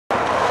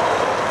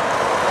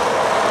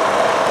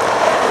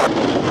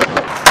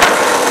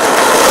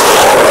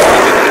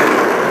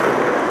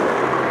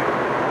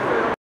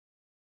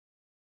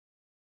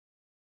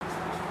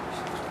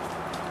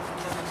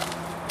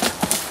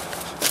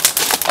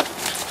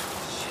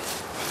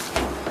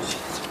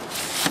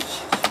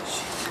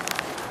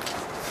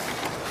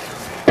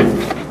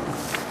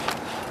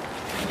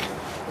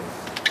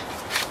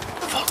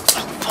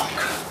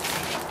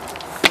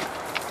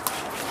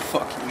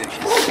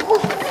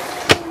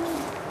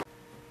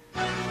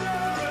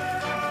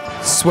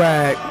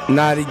Swag,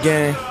 Naughty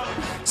Gang,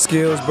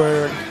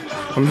 Skillzberg,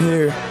 I'm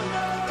here.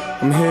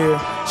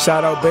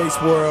 Shout out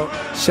Bass World,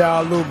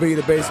 shout out Lil B,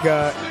 the bass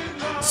god.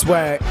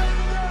 Swag,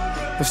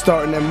 for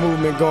starting that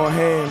movement, going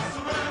ham.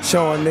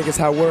 Showing niggas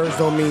how words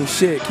don't mean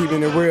shit,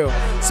 keeping it real.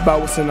 It's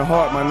about what's in the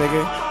heart, my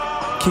nigga.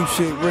 Keep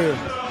shit real.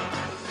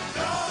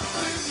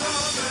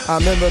 I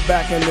remember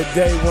back in the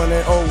day when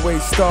it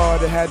always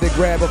started. Had to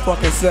grab a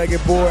fucking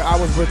second board, I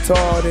was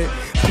retarded.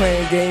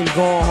 Playing games,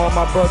 going hard,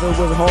 my brother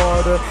was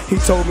harder. He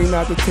told me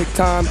not to take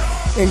time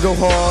and go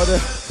harder.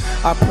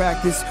 I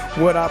practice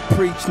what I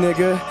preach,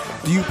 nigga.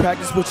 Do you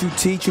practice what you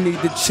teach? You need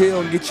to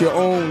chill and get your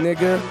own,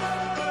 nigga.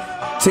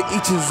 To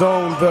each his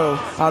own, though.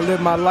 I live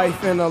my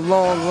life in a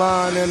long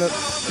line,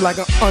 like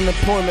an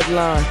unemployment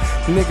line.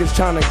 Niggas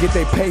trying to get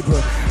their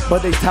paper,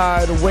 but they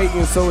tired of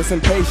waiting, so it's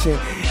impatient.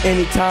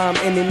 Anytime,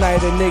 any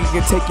night, a nigga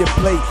can take your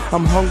plate.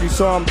 I'm hungry,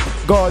 so I'm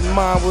guarding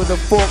mine with a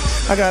fork.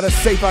 I got a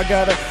safe,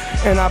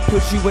 and I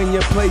put you in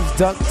your place.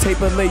 Duct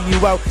tape and lay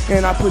you out,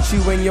 and I put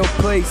you in your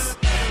place.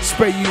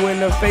 Spray you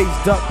in the face,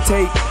 duct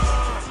tape.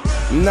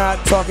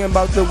 Not talking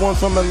about the one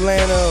from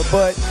Atlanta,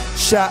 but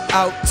shout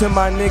out to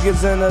my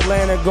niggas in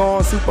Atlanta,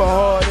 going super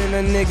hard, and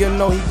a nigga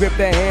know he grip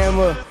that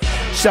hammer.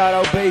 Shout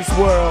out Bass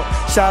World,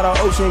 shout out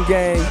Ocean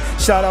Gang,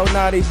 shout out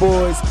Naughty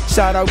Boys,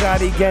 shout out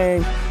Gotti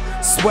Gang.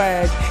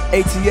 Swag,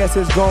 ATS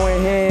is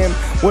going ham.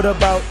 What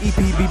about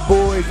EPB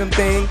boys? I'm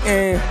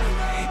thinking.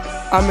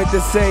 I meant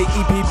to say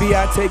EPB,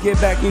 I take it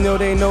back, you know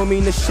they know me.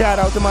 The shout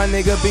out to my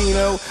nigga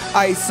Bino,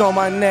 ice on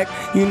my neck,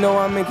 you know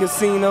I'm in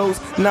casinos.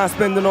 Not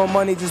spending no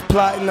money, just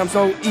plotting, I'm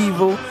so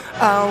evil.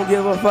 I don't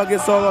give a fuck,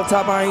 it's all on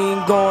top, I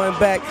ain't going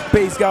back.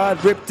 Bass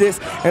God ripped this,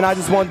 and I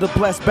just wanted to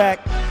bless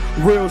back.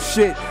 Real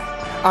shit,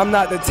 I'm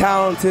not the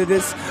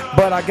talentedest,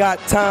 but I got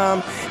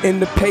time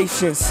and the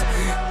patience.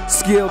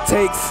 Skill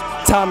takes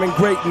time and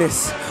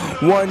greatness.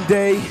 One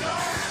day,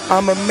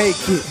 I'ma make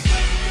it.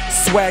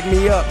 Swag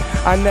me up,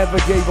 I never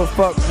gave a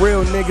fuck.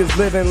 Real niggas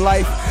living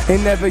life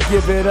and never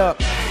give it up.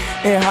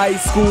 In high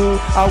school,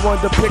 I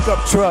wanted the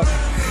pickup truck.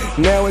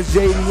 Now it's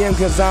JDM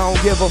cause I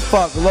don't give a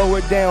fuck.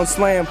 Lower down,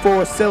 slam,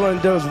 4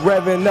 cylinders,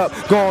 revving up.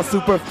 Going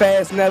super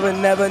fast,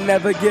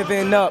 never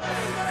giving up.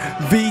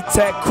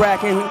 V-Tech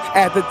cracking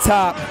at the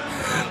top.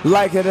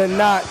 Like it or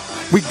not,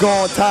 we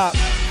gon' top.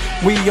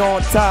 We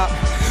on top,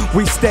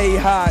 we stay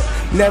hot.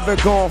 Never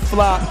gon'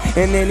 flop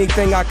in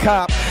anything I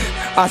cop.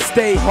 I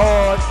stay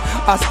hard,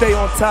 I stay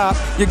on top.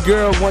 Your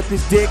girl want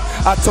this dick,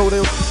 I told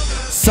her,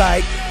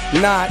 psych,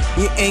 not.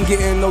 You ain't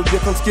getting no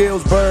different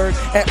Skillzberg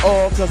at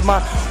all, cause my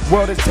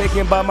world is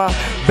taken by my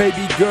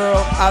baby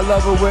girl. I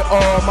love her with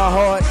all my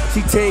heart.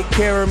 She take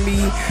care of me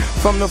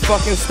from the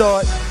fucking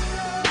start.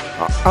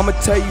 I'ma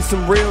tell you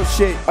some real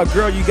shit. A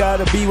girl you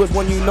gotta be with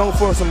when you know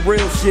for some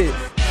real shit.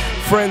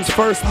 Friends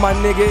first, my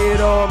nigga,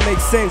 it all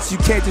makes sense. You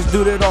can't just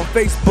do that on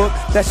Facebook,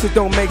 that shit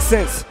don't make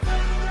sense.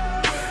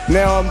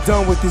 Now I'm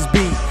done with this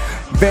beat,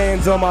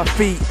 bands on my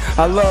feet.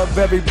 I love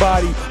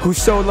everybody who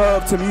show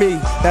love to me.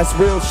 That's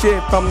real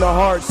shit from the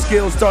heart.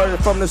 Skills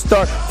started from the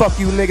start. Fuck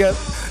you, nigga.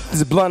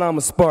 This is blunt, I'm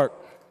a spark.